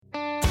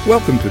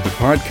Welcome to the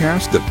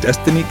podcast of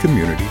Destiny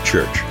Community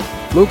Church,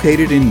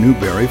 located in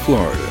Newberry,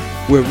 Florida,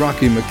 where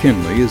Rocky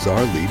McKinley is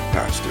our lead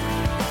pastor.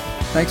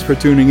 Thanks for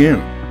tuning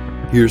in.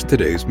 Here's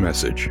today's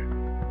message.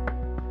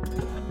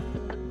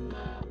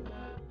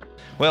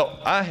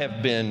 Well, I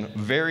have been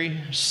very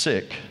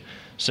sick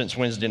since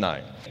Wednesday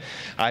night.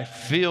 I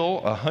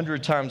feel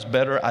 100 times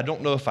better. I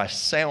don't know if I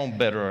sound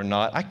better or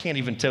not. I can't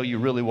even tell you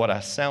really what I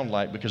sound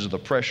like because of the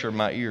pressure in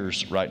my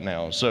ears right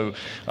now. So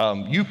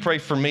you pray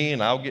for me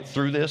and I'll get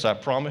through this, I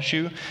promise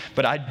you.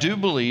 But I do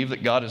believe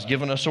that God has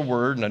given us a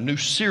word and a new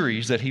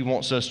series that He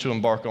wants us to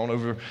embark on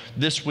over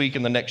this week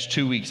and the next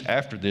 2 weeks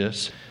after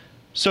this.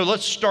 So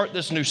let's start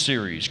this new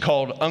series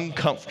called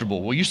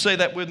Uncomfortable. Will you say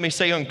that with me?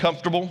 Say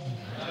uncomfortable.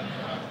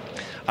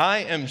 I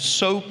am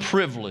so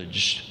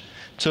privileged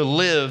to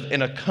live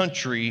in a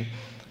country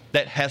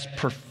that has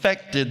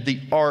perfected the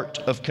art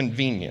of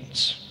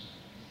convenience.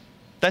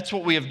 That's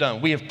what we have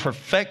done. We have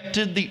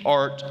perfected the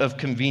art of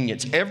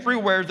convenience.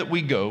 Everywhere that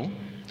we go,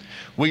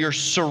 we are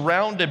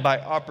surrounded by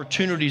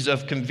opportunities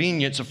of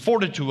convenience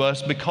afforded to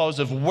us because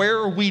of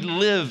where we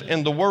live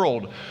in the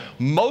world.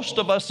 Most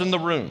of us in the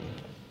room,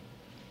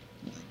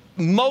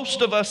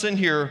 most of us in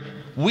here,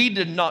 we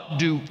did not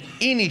do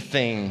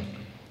anything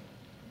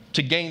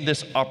to gain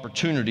this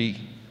opportunity.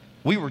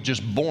 We were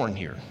just born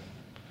here.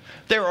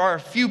 There are a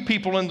few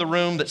people in the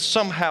room that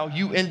somehow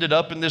you ended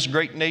up in this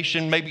great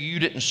nation. Maybe you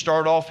didn't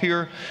start off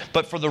here,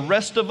 but for the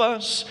rest of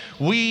us,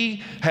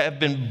 we have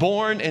been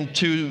born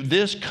into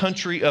this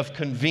country of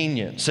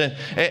convenience. And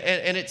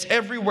it's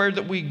everywhere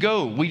that we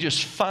go. We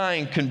just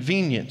find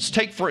convenience.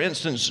 Take, for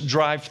instance,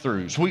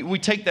 drive-thrus. We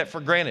take that for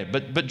granted,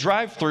 but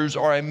drive-thrus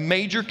are a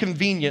major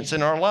convenience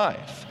in our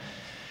life.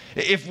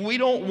 If we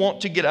don't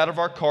want to get out of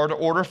our car to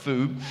order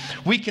food,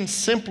 we can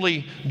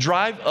simply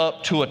drive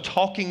up to a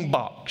talking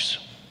box.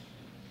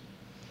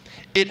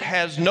 It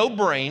has no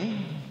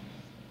brain.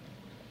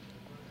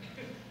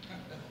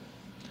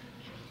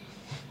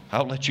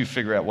 I'll let you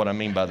figure out what I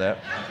mean by that.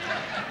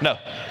 No,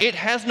 it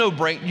has no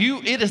brain.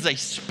 It is a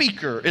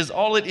speaker is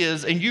all it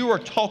is, and you are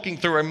talking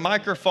through a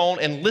microphone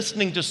and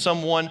listening to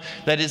someone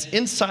that is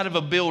inside of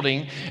a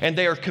building, and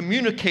they are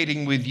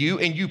communicating with you,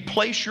 and you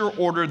place your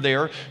order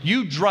there.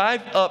 You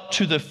drive up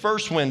to the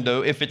first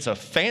window. If it's a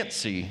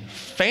fancy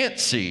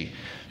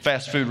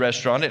fast food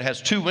restaurant, it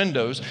has 2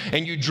 windows,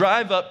 and you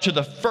drive up to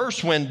the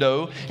first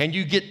window, and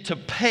you get to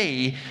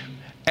pay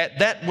at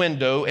that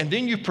window, and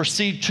then you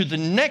proceed to the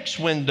next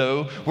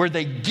window where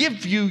they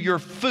give you your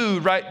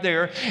food right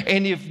there.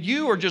 And if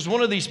you are just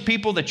one of these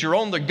people that you're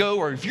on the go,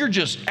 or if you're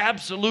just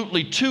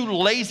absolutely too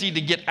lazy to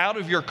get out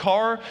of your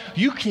car,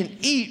 you can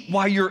eat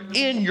while you're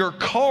in your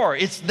car.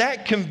 It's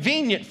that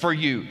convenient for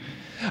you.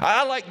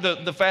 I like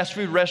the fast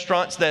food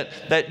restaurants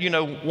that you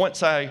know,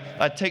 once I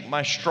take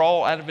my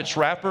straw out of its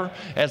wrapper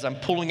as I'm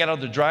pulling out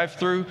of the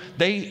drive-thru,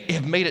 they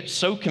have made it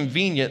so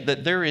convenient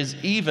that there is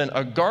even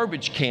a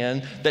garbage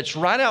can that's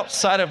right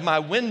outside of my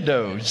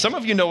window. Some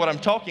of you know what I'm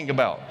talking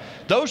about.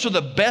 Those are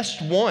the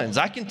best ones.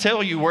 I can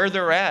tell you where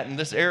they're at in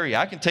this area.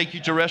 I can take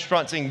you to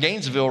restaurants in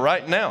Gainesville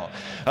right now.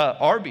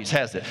 Arby's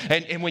has it.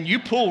 And when you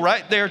pull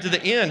right there to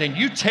the end and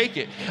you take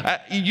it,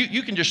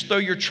 you can just throw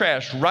your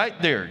trash right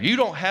there. You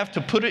don't have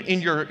to put it in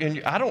your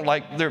I don't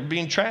like there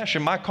being trash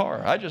in my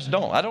car. I just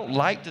don't. I don't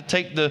like to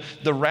take the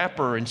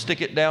wrapper and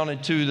stick it down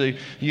into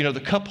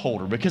the cup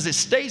holder because it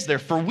stays there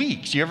for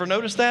weeks. You ever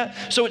notice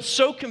that? So it's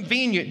so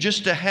convenient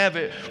just to have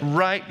it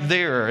right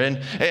there.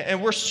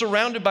 And we're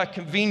surrounded by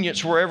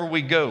convenience wherever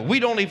we go. We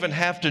don't even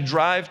have to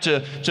drive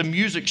to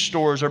music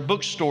stores or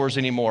bookstores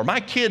anymore. My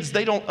kids,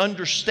 they don't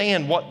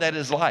understand what that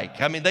is like.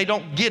 I mean, they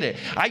don't get it.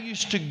 I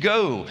used to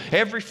go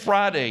every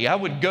Friday. I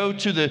would go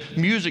to the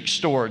music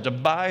store to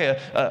buy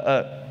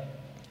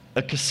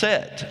a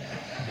cassette.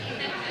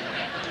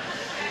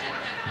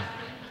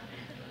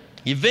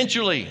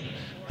 Eventually,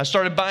 I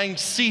started buying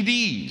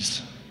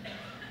CDs.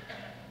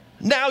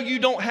 Now you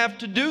don't have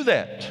to do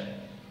that.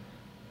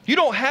 You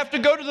don't have to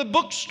go to the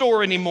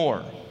bookstore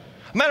anymore.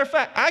 Matter of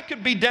fact, I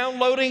could be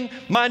downloading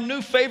my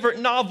new favorite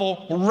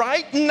novel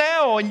right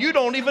now, and you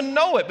don't even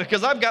know it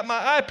because I've got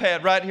my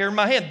iPad right here in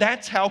my hand.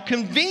 That's how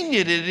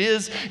convenient it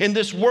is in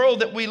this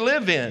world that we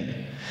live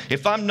in.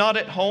 If I'm not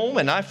at home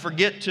and I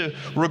forget to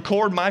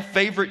record my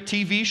favorite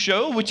TV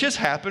show, which has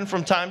happened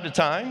from time to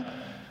time,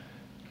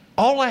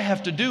 all I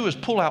have to do is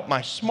pull out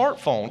my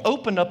smartphone,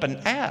 open up an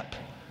app,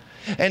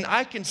 and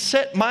I can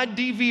set my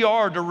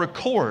DVR to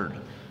record.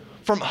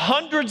 From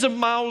hundreds of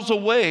miles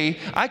away,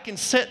 I can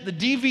set the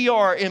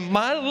DVR in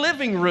my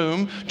living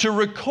room to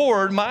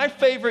record my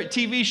favorite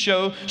TV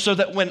show so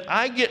that when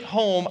I get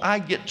home, I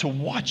get to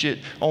watch it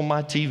on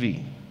my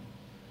TV.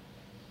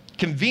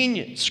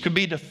 Convenience could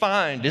be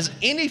defined as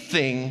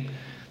anything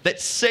that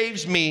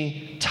saves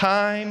me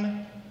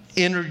time,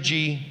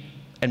 energy,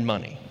 and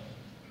money.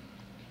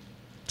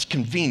 It's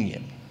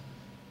convenient.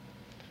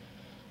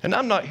 And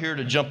I'm not here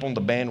to jump on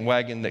the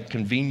bandwagon that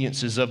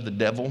convenience is of the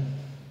devil.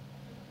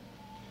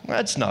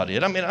 That's not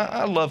it. I mean,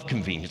 I love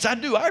convenience. I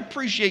do. I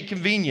appreciate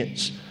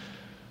convenience.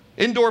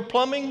 Indoor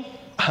plumbing,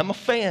 I'm a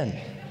fan.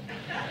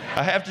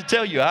 I have to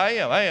tell you, I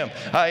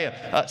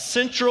am.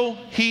 Central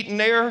Heat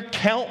and Air,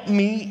 count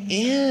me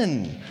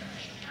in.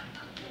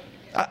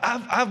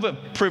 I'm a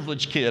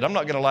privileged kid. I'm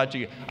not going to lie to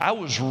you. I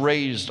was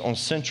raised on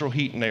Central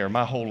Heat and Air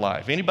my whole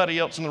life. Anybody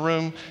else in the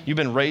room, you've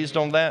been raised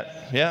on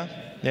that?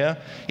 Yeah?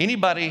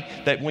 Anybody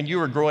that when you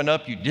were growing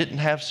up, you didn't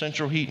have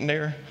Central Heat and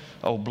Air?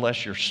 Oh,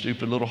 bless your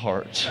stupid little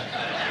hearts.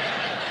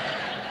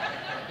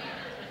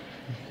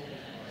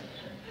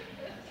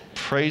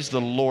 Praise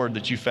the Lord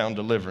that you found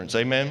deliverance.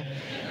 Amen?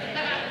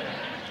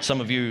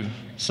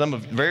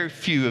 Very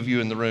few of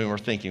you in the room are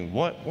thinking,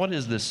 what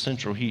is this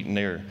Central Heat and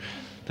Air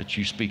that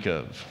you speak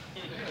of?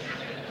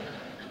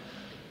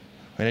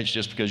 And it's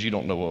just because you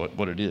don't know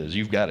what it is.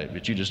 You've got it,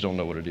 but you just don't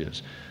know what it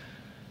is.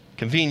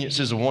 Convenience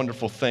is a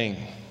wonderful thing.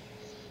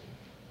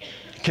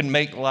 It can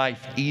make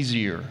life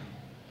easier.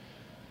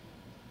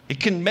 It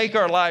can make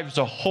our lives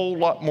a whole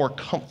lot more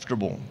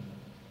comfortable.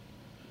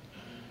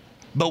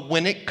 But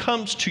when it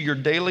comes to your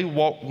daily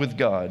walk with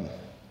God,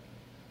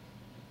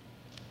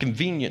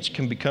 convenience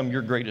can become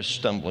your greatest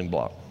stumbling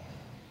block.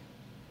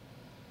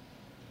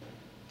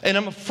 And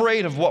I'm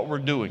afraid of what we're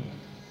doing.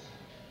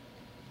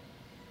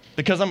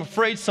 Because I'm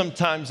afraid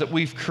sometimes that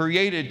we've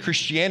created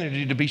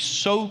Christianity to be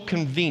so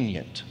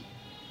convenient.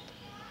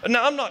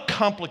 Now, I'm not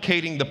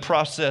complicating the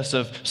process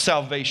of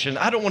salvation.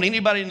 I don't want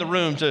anybody in the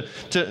room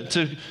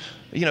to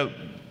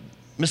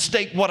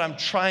mistake what I'm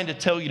trying to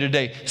tell you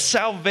today.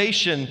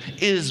 Salvation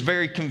is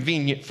very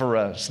convenient for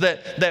us.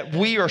 That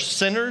we are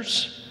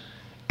sinners,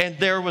 and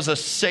there was a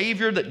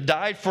Savior that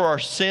died for our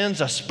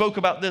sins. I spoke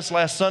about this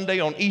last Sunday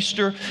on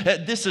Easter.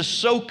 This is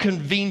so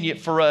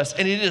convenient for us,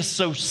 and it is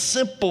so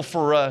simple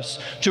for us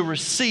to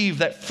receive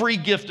that free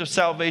gift of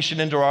salvation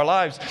into our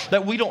lives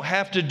that we don't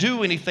have to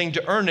do anything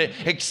to earn it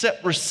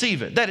except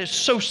receive it. That is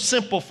so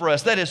simple for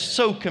us. That is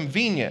so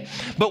convenient.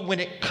 But when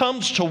it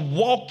comes to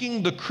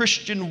walking the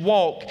Christian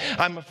walk,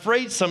 I'm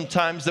afraid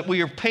sometimes that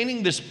we are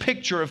painting this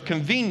picture of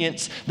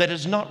convenience that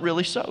is not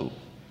really so.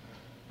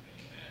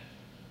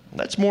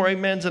 That's more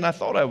amens than I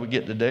thought I would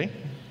get today.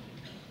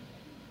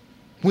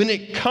 When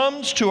it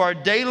comes to our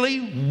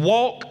daily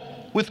walk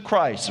with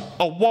Christ,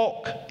 a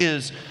walk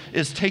is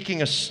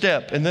taking a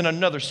step and then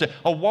another step.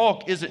 A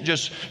walk isn't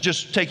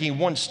just taking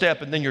one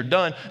step and then you're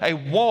done. A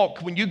walk,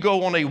 when you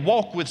go on a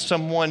walk with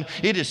someone,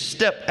 it is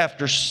step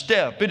after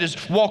step. It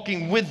is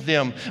walking with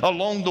them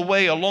along the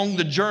way, along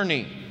the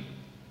journey.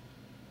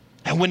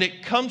 And when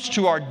it comes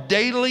to our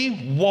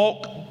daily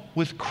walk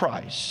with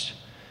Christ,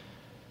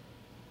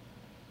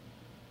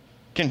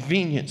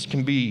 convenience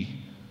can be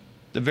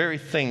the very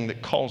thing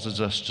that causes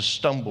us to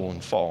stumble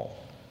and fall.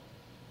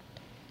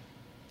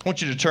 I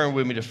want you to turn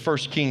with me to 1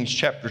 Kings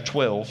chapter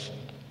 12.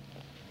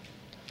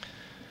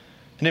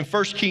 And in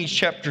 1 Kings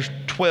chapter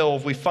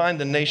 12, we find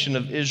the nation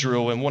of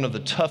Israel in one of the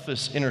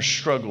toughest inner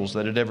struggles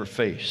that it ever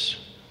faced.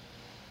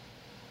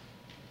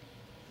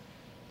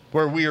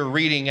 Where we are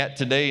reading at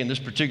today in this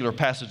particular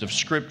passage of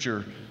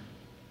Scripture,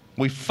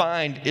 we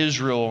find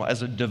Israel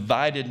as a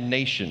divided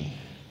nation.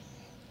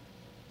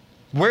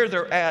 Where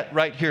they're at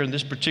right here in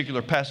this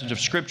particular passage of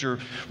Scripture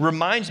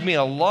reminds me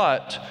a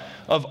lot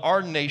of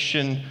our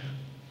nation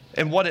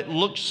and what it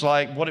looks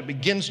like, what it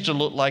begins to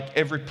look like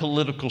every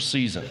political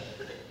season.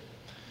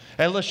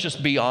 And let's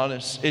just be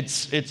honest,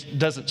 it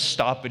doesn't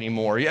stop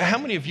anymore. How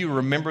many of you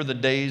remember the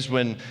days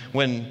when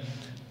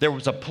there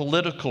was a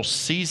political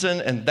season,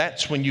 and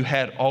that's when you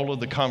had all of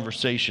the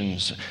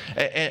conversations.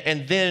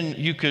 And then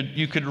you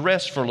could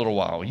rest for a little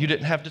while. You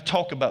didn't have to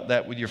talk about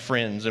that with your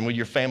friends and with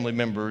your family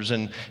members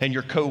and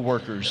your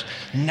co-workers.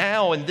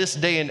 Now, in this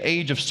day and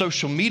age of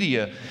social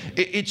media,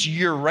 it's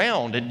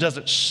year-round. It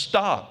doesn't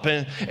stop.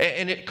 And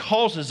it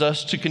causes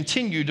us to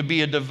continue to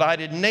be a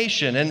divided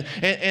nation.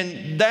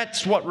 And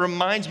that's what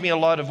reminds me a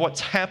lot of what's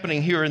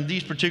happening here in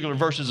these particular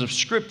verses of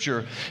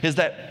Scripture, is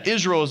that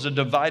Israel is a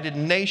divided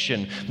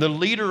nation. The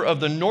leader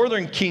of the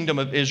northern kingdom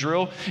of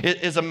Israel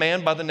is a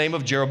man by the name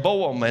of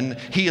Jeroboam, and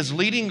he is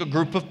leading a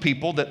group of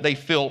people that they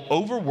feel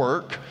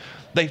overworked,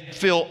 they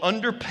feel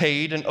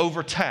underpaid and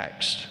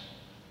overtaxed.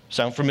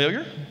 Sound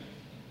familiar?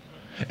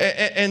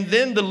 And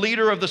then the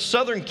leader of the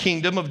southern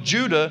kingdom of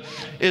Judah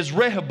is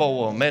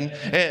Rehoboam.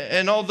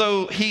 And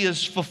although he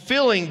is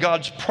fulfilling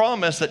God's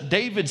promise that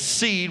David's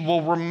seed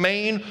will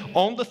remain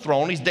on the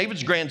throne, he's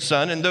David's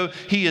grandson, and though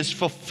he is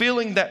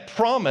fulfilling that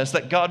promise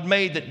that God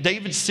made that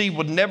David's seed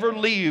would never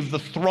leave the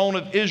throne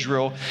of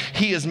Israel,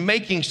 he is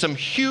making some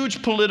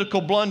huge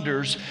political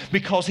blunders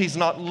because he's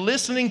not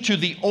listening to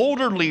the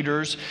older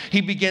leaders.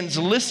 He begins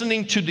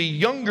listening to the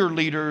younger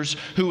leaders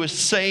who is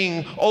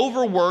saying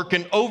overwork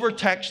and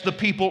overtax the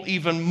people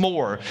even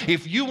more.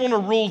 If you want to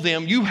rule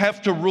them, you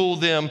have to rule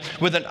them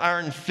with an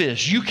iron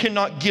fist. You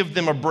cannot give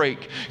them a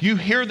break. You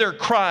hear their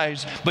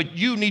cries, but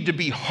you need to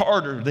be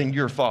harder than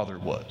your father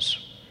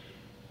was.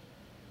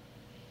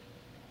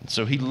 And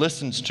so he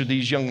listens to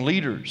these young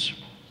leaders.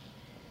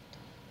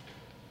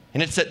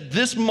 And it's at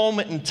this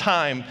moment in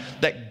time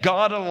that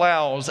God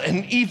allows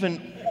and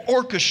even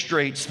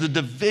orchestrates the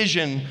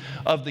division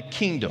of the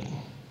kingdom.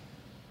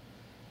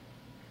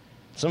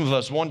 Some of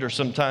us wonder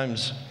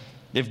sometimes,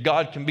 if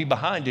God can be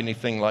behind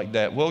anything like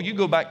that. Well, you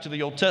go back to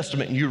the Old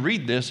Testament and you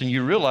read this and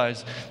you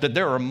realize that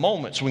there are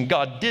moments when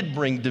God did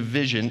bring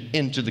division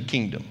into the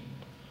kingdom.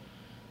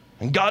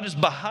 And God is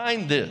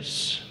behind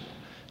this.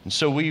 And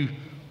so we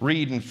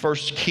read in 1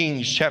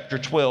 Kings chapter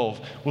 12.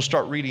 We'll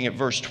start reading at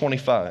verse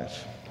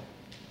 25.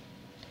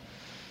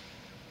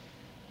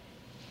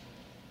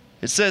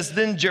 It says,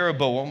 "Then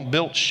Jeroboam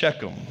built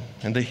Shechem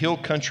in the hill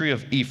country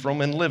of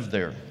Ephraim and lived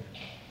there.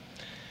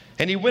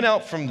 And he went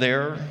out from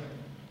there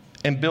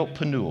and built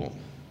Penuel.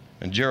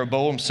 And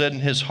Jeroboam said in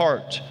his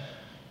heart,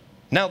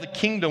 'Now the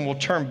kingdom will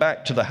turn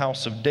back to the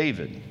house of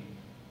David.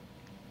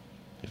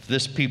 If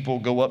this people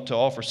go up to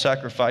offer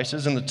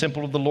sacrifices in the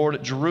temple of the Lord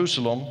at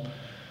Jerusalem,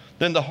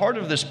 then the heart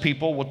of this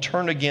people will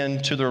turn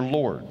again to their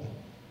Lord,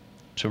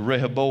 to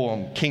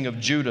Rehoboam, king of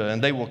Judah,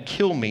 and they will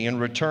kill me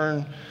and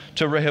return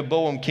to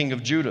Rehoboam, king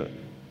of Judah.'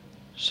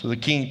 So the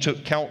king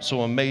took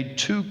counsel and made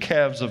 2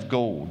 calves of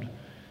gold.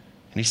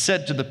 And he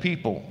said to the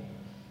people,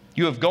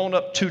 'You have gone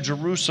up to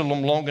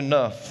Jerusalem long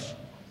enough.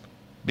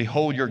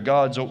 Behold your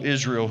gods, O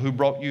Israel, who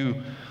brought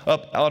you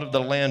up out of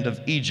the land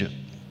of Egypt.'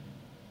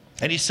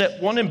 And he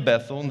set one in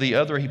Bethel, and the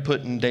other he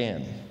put in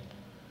Dan.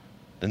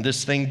 Then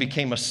this thing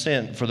became a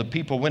sin, for the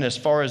people went as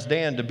far as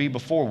Dan to be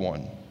before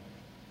one.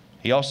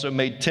 He also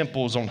made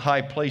temples on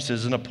high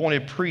places and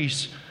appointed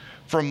priests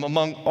from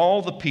among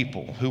all the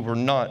people who were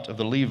not of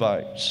the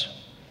Levites.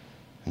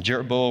 And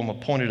Jeroboam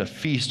appointed a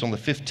feast on the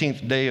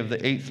 15th day of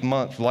the 8th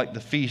month, like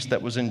the feast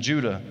that was in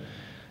Judah.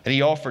 And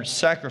he offered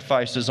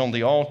sacrifices on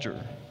the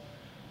altar.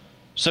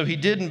 So he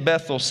did in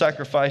Bethel,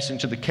 sacrificing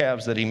to the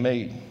calves that he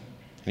made.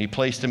 And he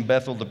placed in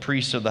Bethel the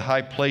priests of the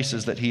high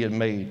places that he had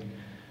made.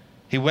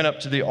 He went up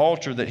to the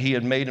altar that he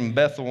had made in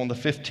Bethel on the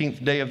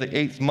 15th day of the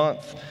 8th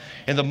month,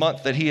 in the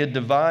month that he had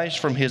devised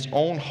from his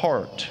own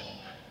heart.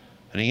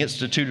 And he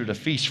instituted a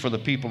feast for the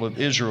people of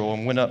Israel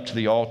and went up to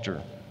the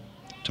altar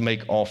to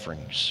make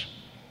offerings."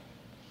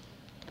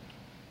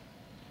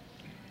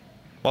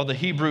 While the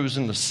Hebrews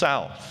in the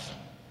south,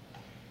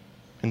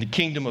 in the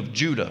kingdom of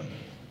Judah,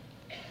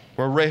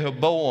 where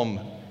Rehoboam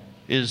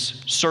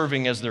is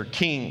serving as their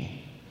king,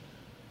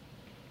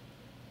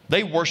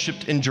 they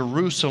worshiped in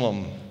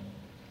Jerusalem.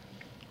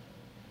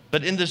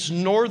 But in this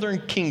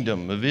northern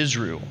kingdom of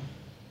Israel,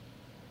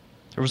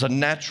 there was a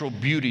natural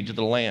beauty to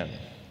the land.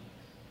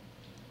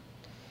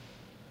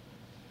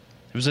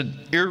 It was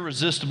an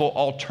irresistible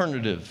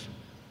alternative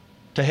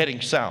to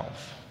heading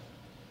south.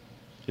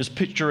 It was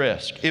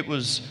picturesque. It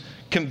was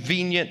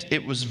convenient.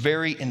 It was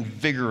very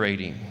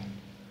invigorating.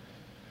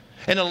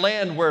 In a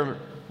land where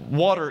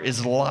water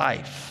is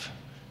life,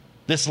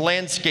 this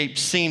landscape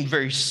seemed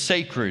very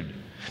sacred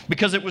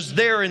because it was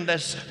there in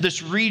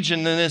this region,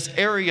 in this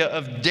area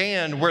of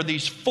Dan, where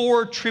these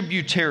 4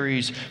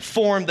 tributaries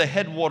formed the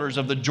headwaters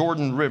of the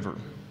Jordan River.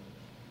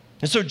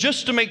 And so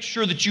just to make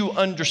sure that you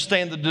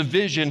understand the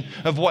division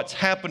of what's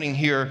happening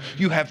here,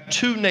 you have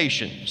 2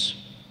 nations.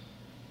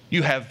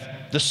 You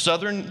have the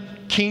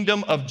southern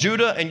kingdom of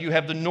Judah and you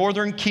have the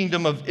northern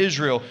kingdom of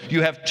Israel.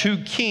 You have 2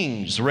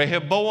 kings,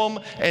 Rehoboam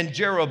and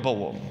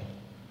Jeroboam.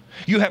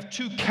 You have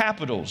 2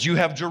 capitals. You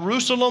have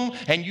Jerusalem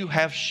and you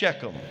have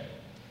Shechem.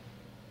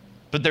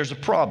 But there's a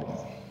problem.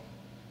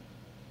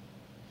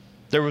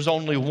 There was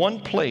only one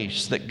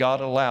place that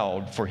God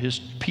allowed for his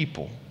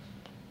people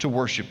to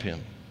worship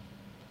him.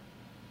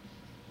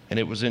 And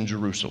it was in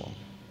Jerusalem,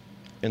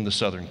 in the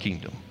southern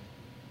kingdom.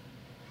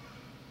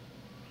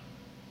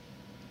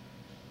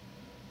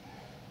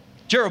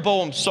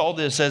 Jeroboam saw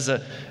this as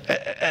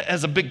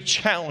a big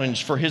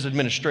challenge for his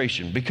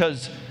administration,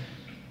 because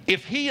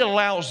if he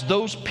allows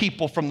those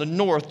people from the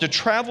north to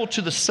travel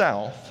to the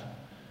south,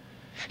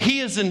 he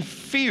is in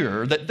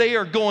fear that they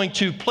are going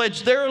to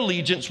pledge their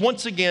allegiance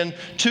once again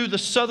to the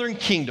southern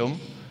kingdom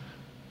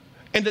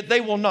and that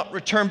they will not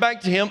return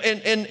back to him.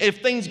 And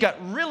if things got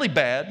really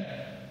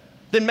bad,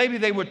 then maybe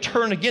they would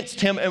turn against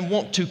him and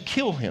want to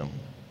kill him.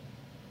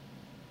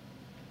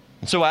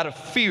 And so out of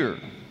fear,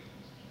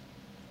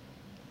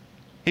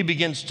 he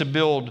begins to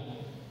build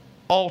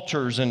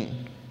altars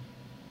and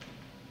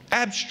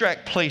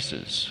abstract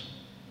places.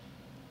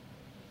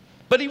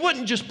 But he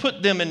wouldn't just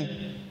put them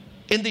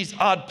in these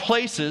odd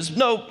places.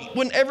 No,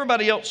 when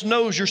everybody else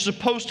knows you're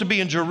supposed to be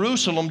in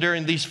Jerusalem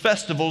during these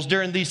festivals,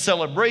 during these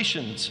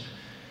celebrations,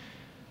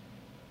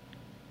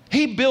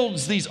 he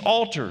builds these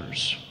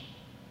altars,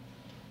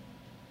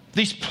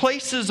 these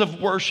places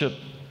of worship,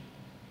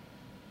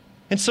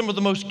 in some of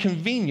the most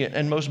convenient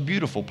and most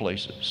beautiful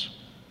places.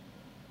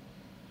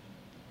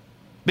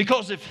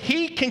 Because if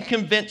he can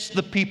convince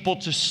the people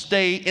to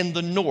stay in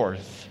the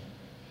north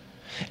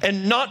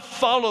and not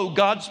follow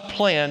God's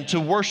plan to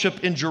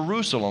worship in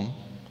Jerusalem,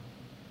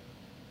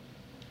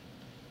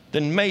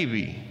 then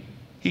maybe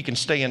he can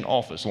stay in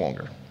office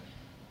longer.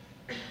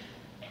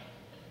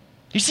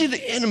 You see,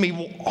 the enemy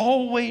will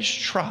always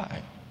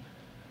try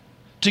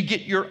to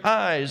get your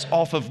eyes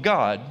off of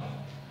God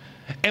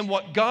and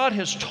what God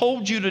has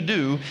told you to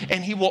do,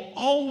 and he will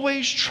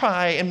always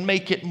try and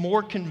make it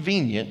more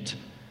convenient.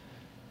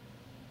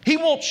 He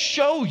won't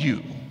show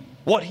you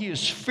what he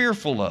is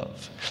fearful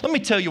of. Let me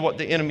tell you what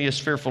the enemy is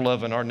fearful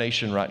of in our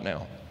nation right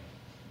now.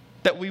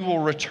 That we will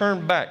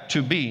return back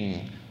to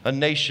being a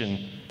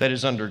nation that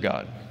is under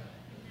God.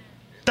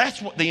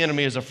 That's what the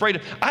enemy is afraid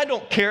of. I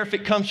don't care if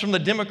it comes from the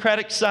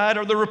Democratic side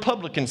or the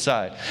Republican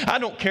side. I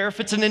don't care if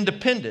it's an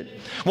independent.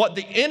 What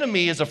the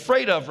enemy is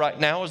afraid of right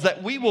now is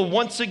that we will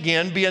once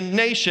again be a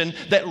nation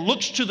that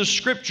looks to the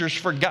Scriptures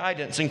for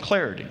guidance and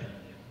clarity.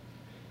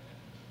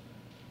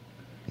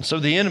 And so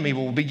the enemy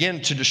will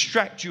begin to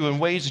distract you in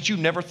ways that you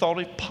never thought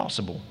it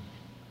possible.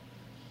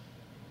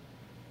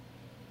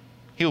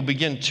 He'll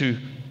begin to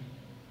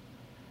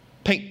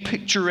paint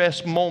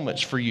picturesque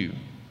moments for you.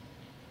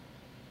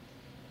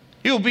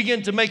 He'll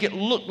begin to make it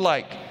look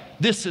like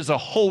this is a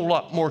whole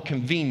lot more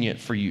convenient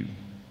for you.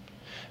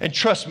 And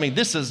trust me,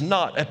 this is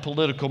not a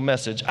political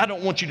message. I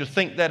don't want you to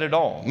think that at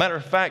all. Matter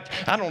of fact,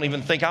 I don't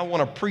even think I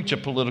want to preach a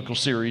political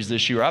series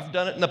this year. I've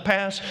done it in the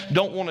past.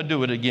 Don't want to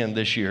do it again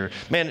this year.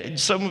 Man,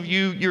 some of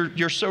you,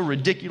 you're so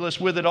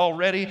ridiculous with it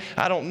already.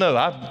 I don't know.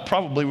 I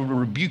probably would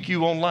rebuke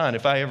you online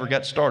if I ever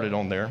got started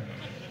on there.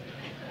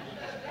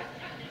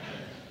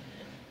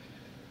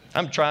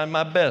 I'm trying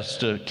my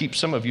best to keep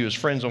some of you as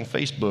friends on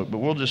Facebook, but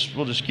we'll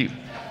just keep.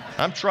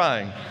 I'm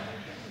trying.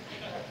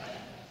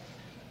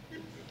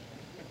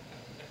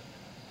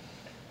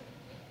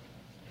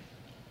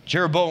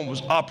 Jeroboam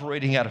was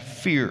operating out of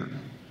fear.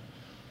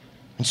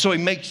 And so he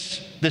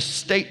makes this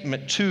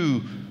statement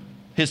to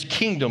his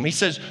kingdom. He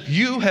says,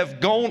 "You have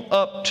gone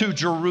up to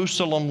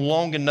Jerusalem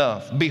long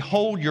enough.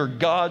 Behold your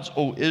gods,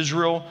 O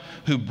Israel,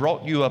 who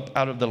brought you up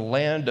out of the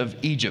land of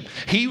Egypt."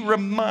 He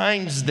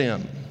reminds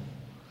them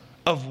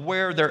of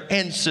where their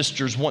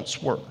ancestors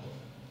once were.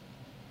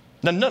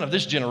 Now, none of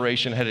this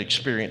generation had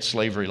experienced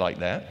slavery like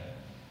that.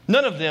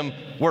 None of them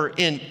were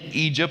in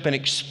Egypt and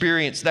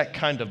experienced that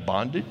kind of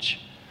bondage.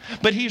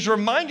 But he's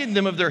reminding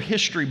them of their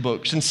history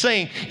books and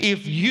saying,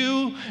 if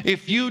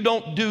you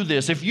don't do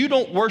this, if you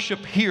don't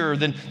worship here,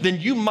 then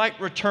you might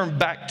return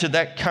back to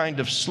that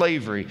kind of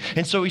slavery.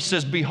 And so he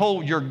says,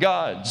 behold your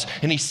gods.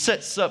 And he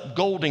sets up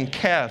golden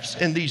calves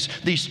in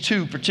these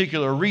two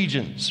particular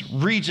regions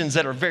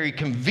that are very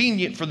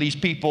convenient for these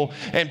people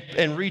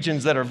and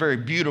regions that are very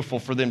beautiful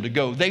for them to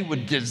go. They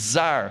would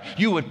desire,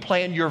 you would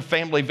plan your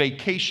family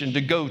vacation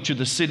to go to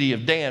the city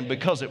of Dan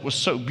because it was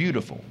so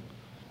beautiful.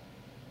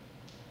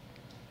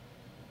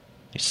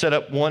 He set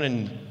up one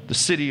in the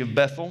city of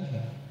Bethel,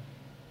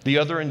 the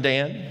other in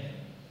Dan.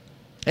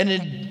 And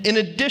in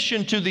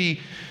addition to the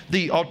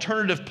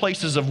alternative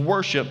places of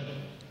worship,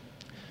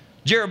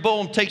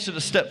 Jeroboam takes it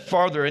a step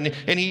farther and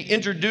he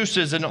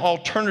introduces an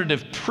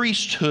alternative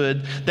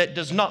priesthood that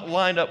does not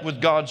line up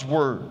with God's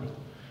word.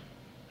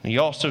 He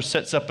also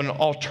sets up an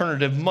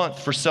alternative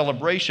month for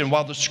celebration.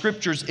 While the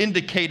scriptures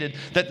indicated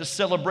that the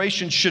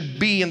celebration should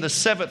be in the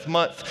 7th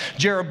month,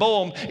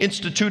 Jeroboam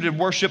instituted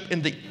worship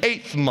in the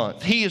 8th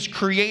month. He is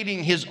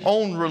creating his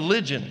own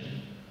religion.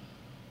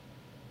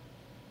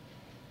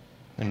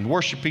 And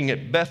worshiping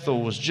at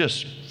Bethel was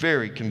just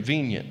very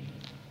convenient.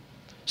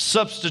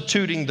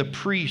 Substituting the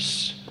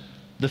priests,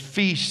 the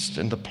feast,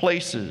 and the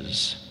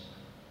places.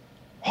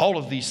 All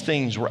of these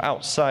things were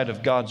outside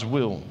of God's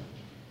will.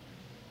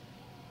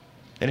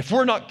 And if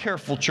we're not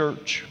careful,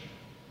 church,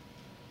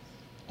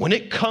 when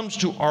it comes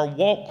to our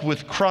walk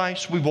with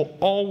Christ, we will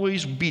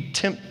always be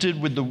tempted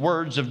with the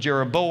words of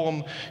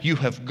Jeroboam, "You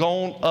have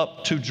gone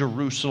up to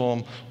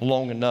Jerusalem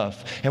long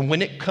enough." And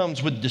when it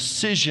comes with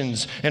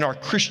decisions in our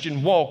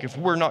Christian walk, if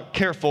we're not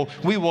careful,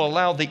 we will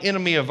allow the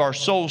enemy of our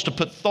souls to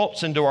put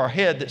thoughts into our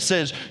head that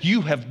says,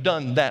 "You have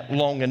done that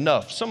long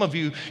enough." Some of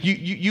you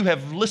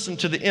have listened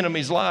to the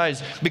enemy's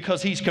lies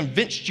because he's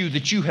convinced you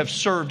that you have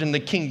served in the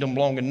kingdom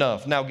long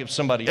enough. Now give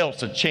somebody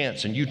else a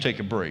chance and you take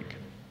a break.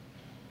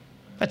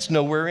 That's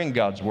nowhere in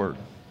God's word.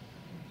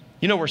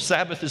 You know where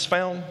Sabbath is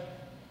found?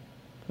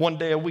 1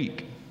 day a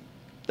week.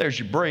 There's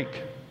your break.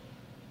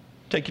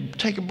 Take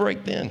a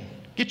break then.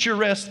 Get your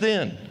rest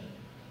then.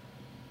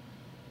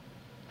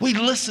 We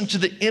listen to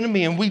the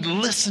enemy and we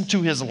listen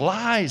to his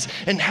lies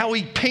and how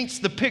he paints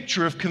the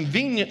picture of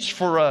convenience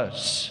for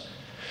us.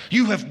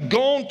 You have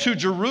gone to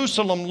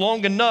Jerusalem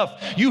long enough.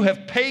 You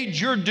have paid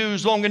your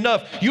dues long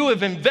enough. You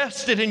have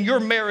invested in your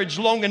marriage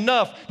long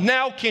enough.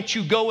 Now can't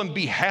you go and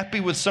be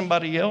happy with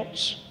somebody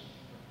else?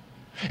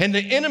 And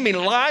the enemy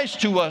lies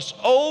to us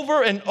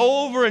over and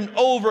over and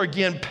over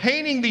again,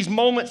 painting these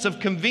moments of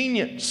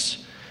convenience.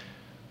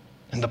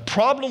 And the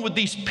problem with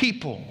these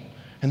people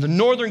in the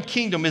northern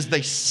kingdom is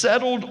they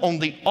settled on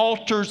the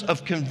altars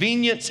of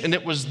convenience, and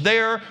it was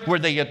there where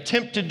they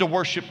attempted to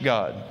worship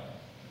God.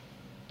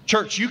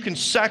 Church, you can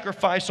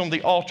sacrifice on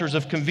the altars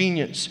of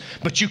convenience,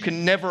 but you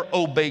can never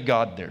obey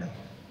God there.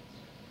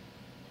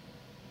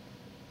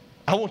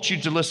 I want you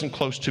to listen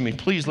close to me.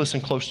 Please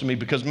listen close to me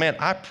because, man,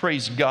 I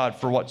praise God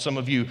for what some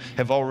of you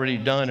have already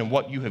done and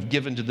what you have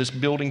given to this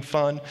building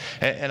fund.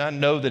 And I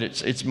know that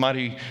it's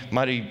mighty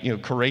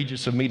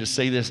courageous of me to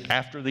say this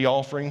after the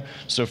offering,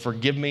 so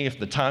forgive me if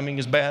the timing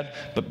is bad,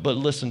 but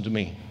listen to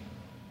me.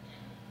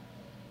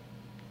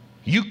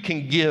 You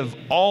can give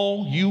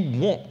all you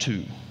want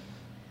to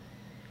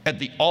at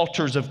the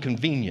altars of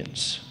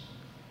convenience,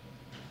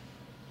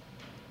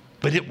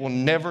 but it will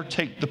never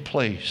take the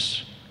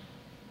place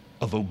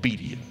of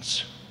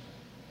obedience.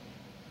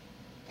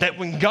 That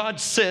when God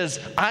says,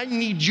 I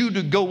need you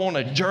to go on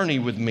a journey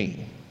with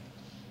me,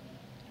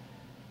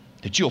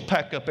 that you'll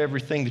pack up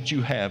everything that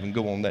you have and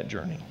go on that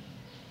journey.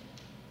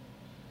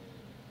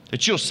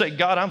 That you'll say,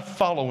 God, I'm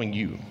following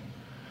you.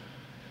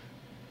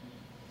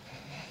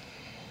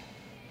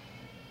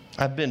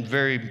 I've been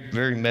very,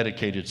 very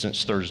medicated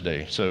since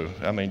Thursday. So,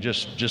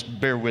 just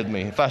bear with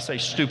me. If I say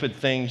stupid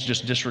things,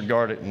 just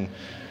disregard it.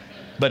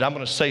 But I'm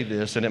going to say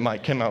this, and it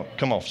might come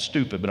off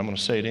stupid, but I'm going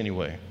to say it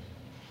anyway.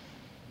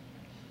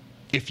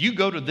 If you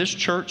go to this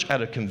church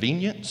out of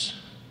convenience,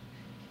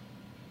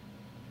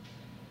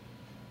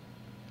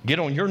 get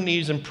on your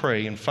knees and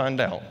pray and find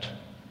out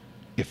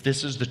if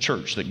this is the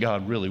church that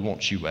God really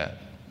wants you at.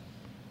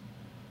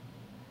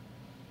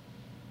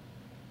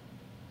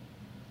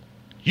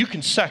 You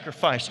can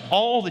sacrifice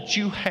all that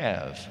you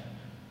have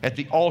at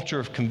the altar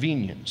of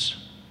convenience,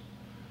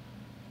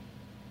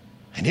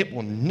 and it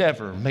will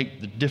never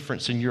make the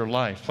difference in your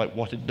life like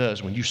what it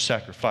does when you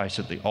sacrifice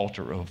at the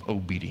altar of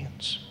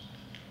obedience.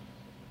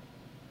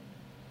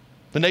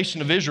 The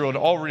nation of Israel had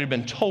already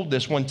been told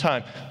this one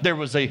time. There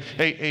was a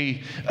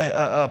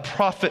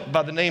prophet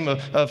by the name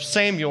of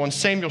Samuel, and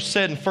Samuel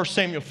said in 1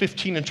 Samuel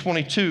 15 and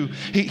 22,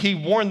 he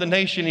warned the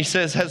nation. He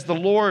says, has the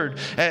Lord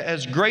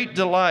as great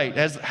delight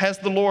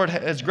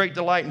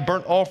in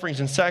burnt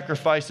offerings and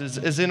sacrifices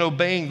as in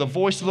obeying the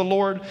voice of the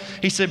Lord?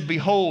 He said,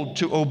 behold,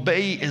 to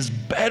obey is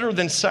better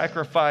than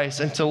sacrifice,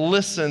 and to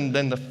listen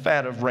than the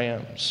fat of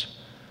rams.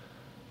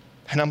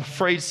 And I'm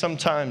afraid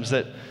sometimes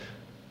that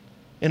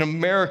in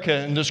America,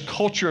 in this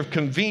culture of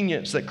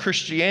convenience, that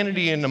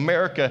Christianity in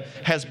America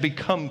has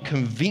become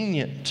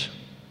convenient.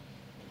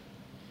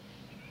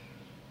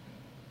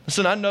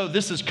 Listen, I know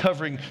this is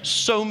covering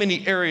so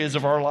many areas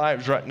of our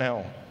lives right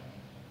now,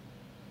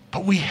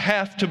 but we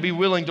have to be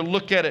willing to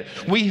look at it.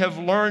 We have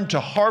learned to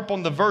harp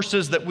on the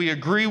verses that we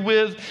agree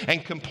with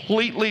and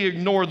completely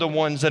ignore the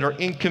ones that are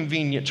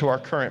inconvenient to our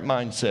current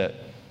mindset.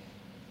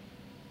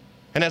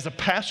 And as a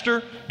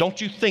pastor,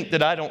 don't you think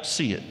that I don't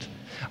see it.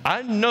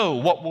 I know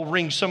what will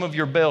ring some of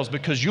your bells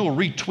because you'll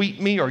retweet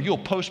me or you'll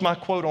post my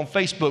quote on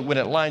Facebook when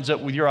it lines up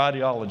with your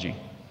ideology.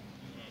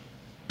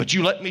 But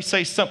you let me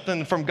say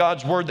something from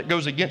God's word that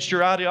goes against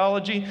your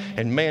ideology,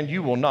 and man,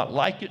 you will not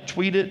like it,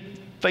 tweet it,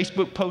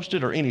 Facebook post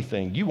it, or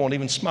anything. You won't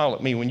even smile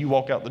at me when you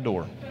walk out the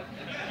door.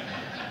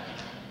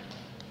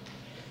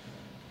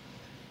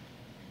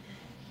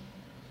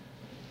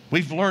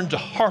 We've learned to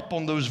harp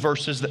on those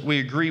verses that we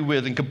agree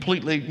with and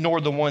completely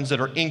ignore the ones that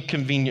are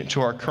inconvenient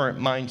to our current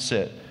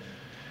mindset.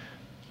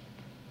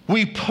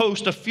 We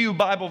post a few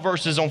Bible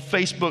verses on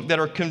Facebook that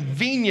are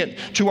convenient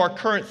to our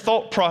current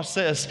thought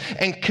process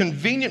and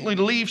conveniently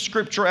leave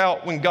Scripture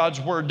out when God's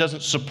Word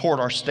doesn't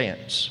support our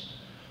stance.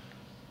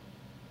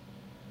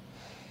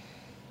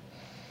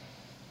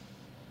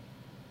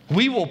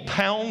 We will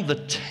pound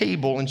the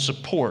table in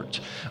support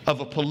of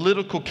a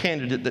political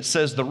candidate that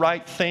says the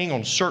right thing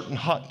on certain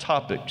hot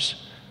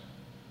topics.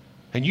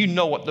 And you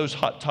know what those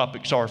hot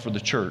topics are for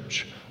the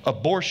church: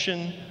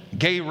 abortion,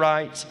 gay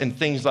rights, and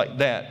things like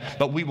that.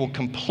 But we will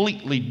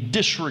completely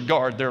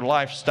disregard their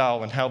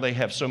lifestyle and how they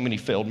have so many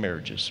failed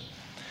marriages.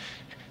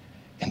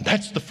 And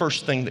that's the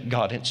first thing that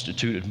God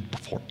instituted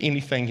before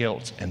anything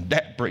else, and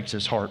that breaks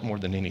his heart more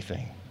than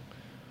anything.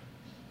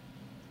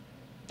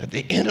 That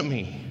the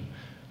enemy,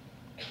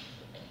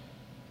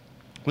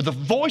 with the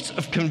voice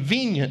of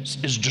convenience,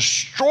 is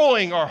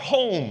destroying our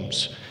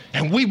homes,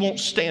 and we won't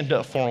stand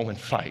up for them and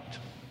fight.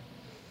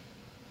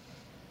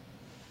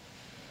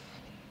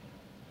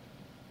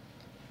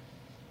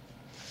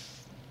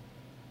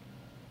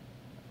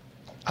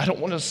 I don't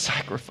want to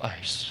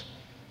sacrifice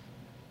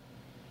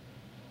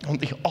on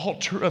the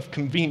altar of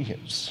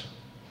convenience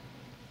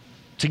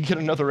to get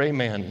another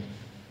amen.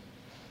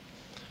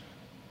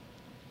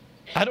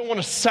 I don't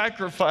want to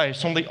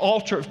sacrifice on the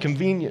altar of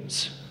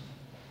convenience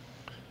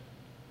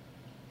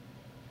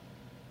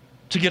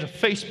to get a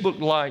Facebook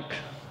like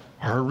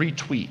or a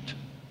retweet.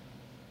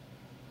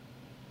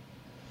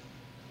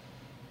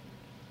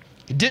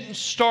 It didn't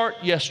start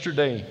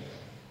yesterday.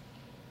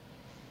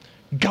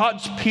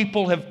 God's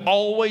people have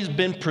always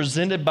been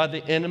presented by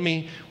the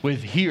enemy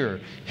with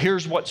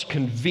here's what's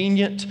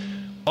convenient,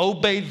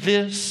 obey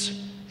this,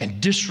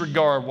 and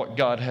disregard what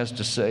God has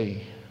to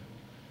say.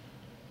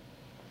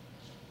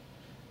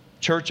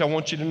 Church, I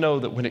want you to know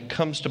that when it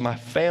comes to my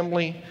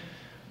family,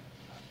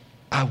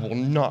 I will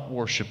not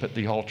worship at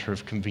the altar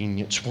of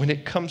convenience. When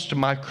it comes to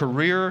my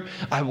career,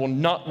 I will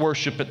not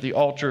worship at the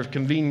altar of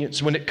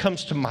convenience. When it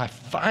comes to my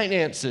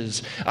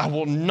finances, I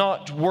will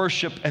not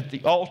worship at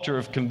the altar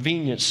of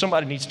convenience.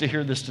 Somebody needs to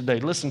hear this today.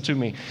 Listen to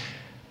me.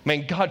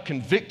 Man, God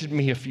convicted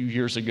me a few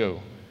years ago.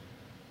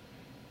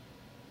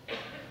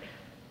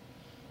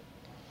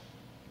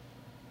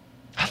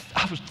 I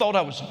thought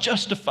I was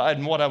justified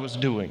in what I was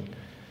doing.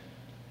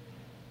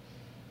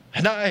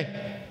 And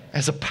I,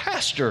 as a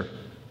pastor,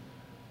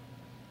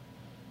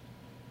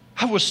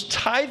 I was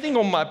tithing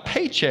on my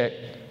paycheck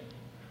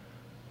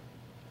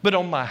But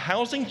on my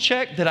housing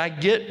check that I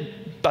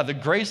get by the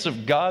grace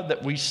of God,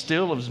 that we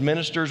still, as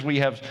ministers, we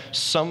have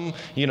something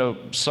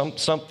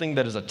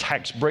that is a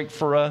tax break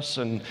for us.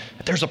 And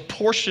there's a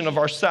portion of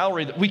our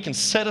salary that we can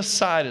set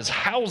aside as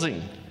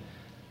housing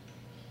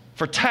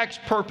for tax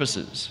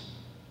purposes.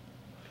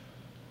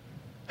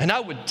 And I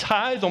would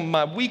tithe on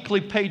my weekly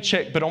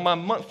paycheck, but on my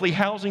monthly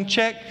housing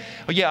check,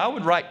 I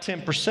would write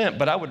 10%,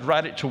 but I would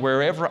write it to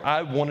wherever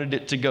I wanted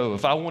it to go.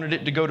 If I wanted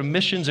it to go to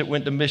missions, it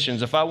went to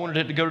missions. If I wanted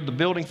it to go to the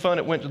building fund,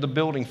 it went to the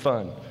building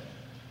fund.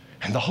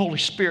 And the Holy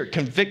Spirit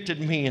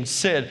convicted me and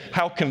said,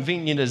 how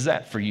convenient is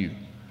that for you?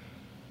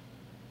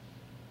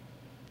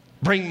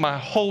 Bring my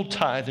whole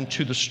tithe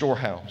into the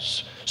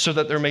storehouse so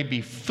that there may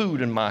be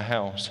food in my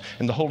house.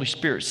 And the Holy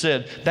Spirit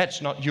said,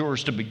 that's not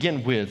yours to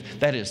begin with.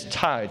 That is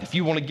tithe. If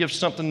you want to give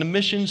something to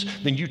missions,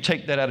 then you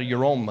take that out of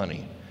your own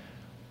money.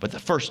 But the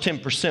first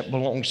 10%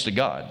 belongs to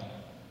God.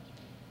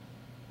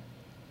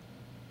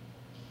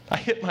 I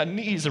hit my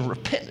knees and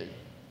repented.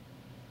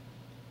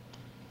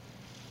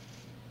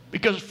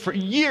 Because for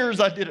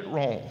years I did it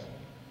wrong.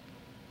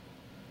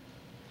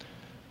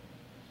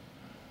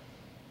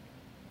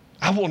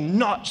 I will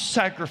not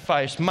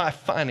sacrifice my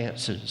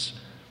finances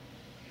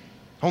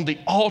on the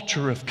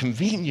altar of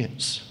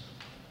convenience.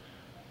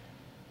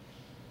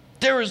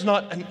 There is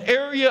not an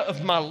area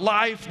of my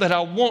life that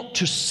I want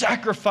to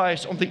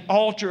sacrifice on the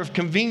altar of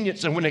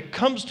convenience. And when it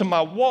comes to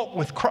my walk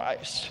with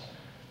Christ,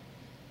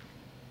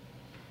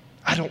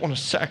 I don't want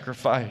to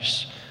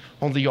sacrifice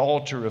on the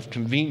altar of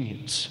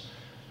convenience.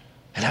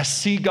 And I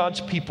see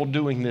God's people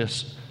doing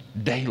this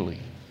daily.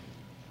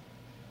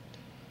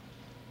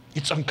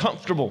 It's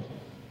uncomfortable.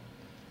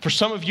 For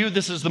some of you,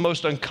 this is the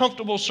most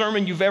uncomfortable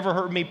sermon you've ever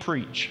heard me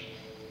preach.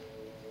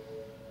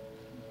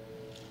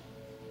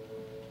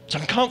 It's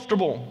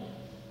uncomfortable.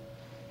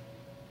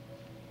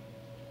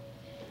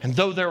 And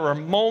though there are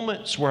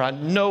moments where I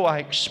know I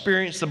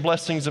experience the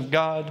blessings of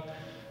God,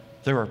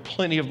 there are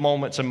plenty of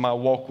moments in my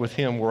walk with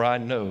Him where I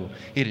know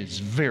it is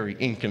very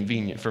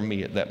inconvenient for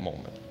me at that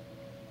moment.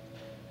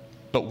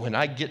 But when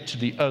I get to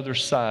the other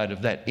side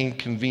of that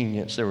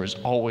inconvenience, there is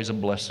always a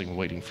blessing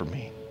waiting for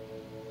me.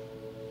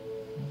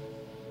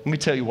 Let me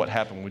tell you what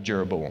happened with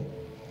Jeroboam.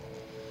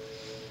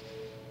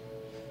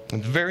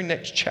 In the very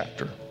next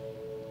chapter,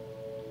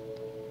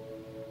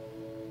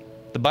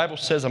 the Bible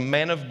says a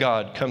man of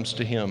God comes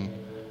to him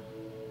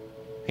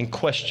and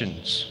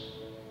questions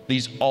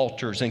these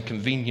altars and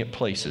convenient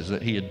places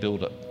that he had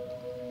built up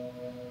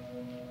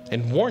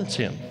and warns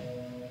him.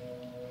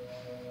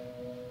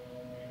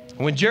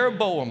 When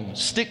Jeroboam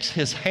sticks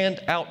his hand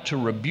out to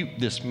rebuke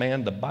this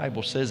man, the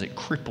Bible says it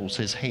cripples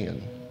his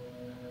hand.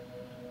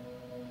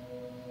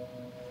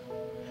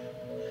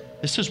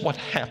 This is what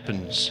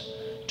happens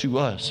to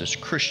us as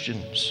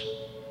Christians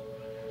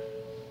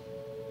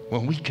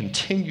when we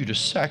continue to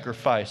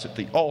sacrifice at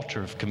the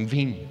altar of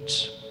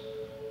convenience.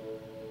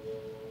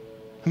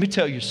 Let me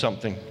tell you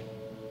something.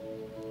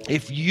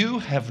 If you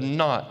have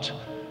not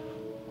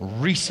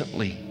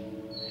recently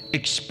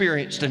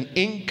experienced an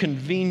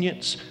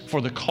inconvenience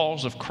for the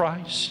cause of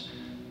Christ,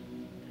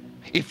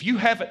 if you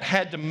haven't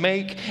had to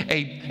make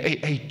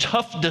a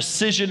tough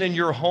decision in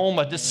your home,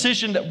 a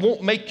decision that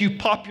won't make you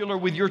popular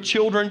with your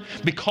children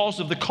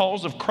because of the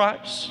cause of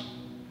Christ,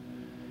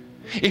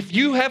 if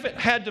you haven't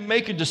had to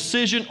make a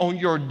decision on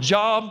your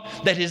job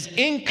that is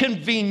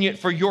inconvenient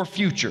for your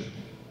future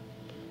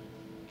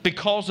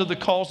because of the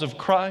cause of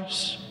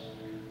Christ,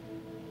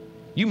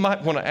 you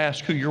might want to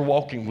ask who you're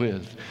walking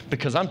with,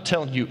 because I'm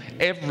telling you,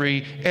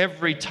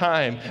 every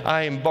time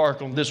I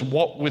embark on this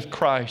walk with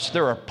Christ,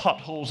 there are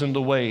potholes in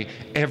the way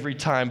every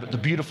time. But the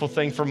beautiful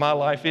thing for my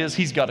life is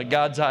He's got a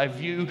God's eye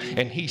view,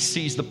 and He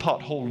sees the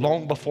pothole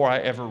long before I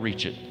ever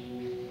reach it.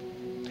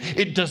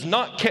 It does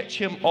not catch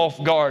Him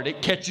off guard.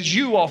 It catches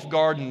you off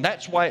guard, and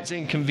that's why it's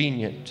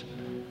inconvenient.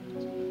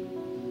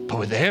 But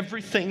with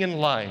everything in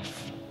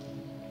life,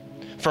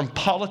 from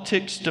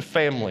politics to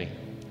family,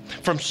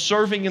 from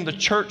serving in the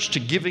church to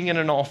giving in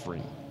an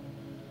offering,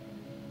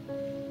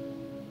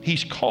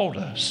 He's called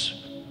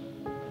us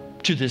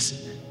to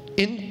this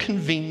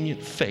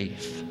inconvenient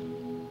faith.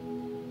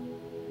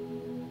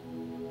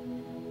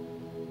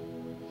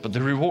 But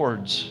the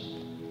rewards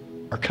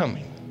are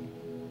coming.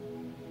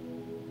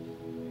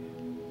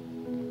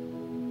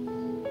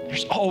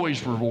 There's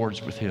always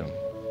rewards with Him.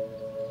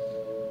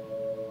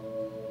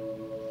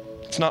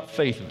 It's not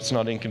faith if it's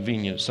not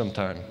inconvenient at some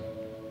time.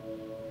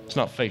 It's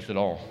not faith at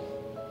all.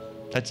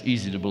 That's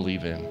easy to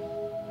believe in.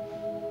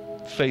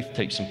 Faith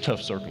takes some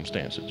tough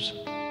circumstances.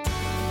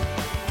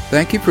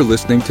 Thank you for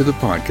listening to the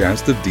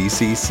podcast of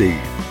DCC.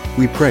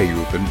 We pray you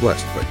have been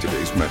blessed by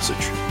today's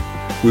message.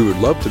 We would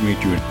love to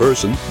meet you in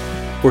person.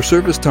 For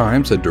service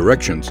times and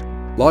directions,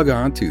 log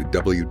on to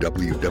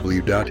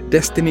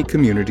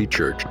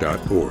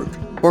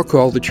www.destinycommunitychurch.org or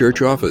call the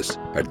church office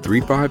at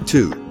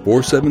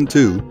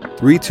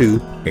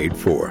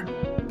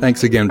 352-472-3284.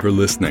 Thanks again for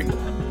listening.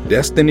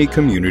 Destiny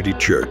Community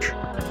Church,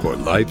 for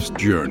life's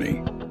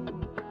journey.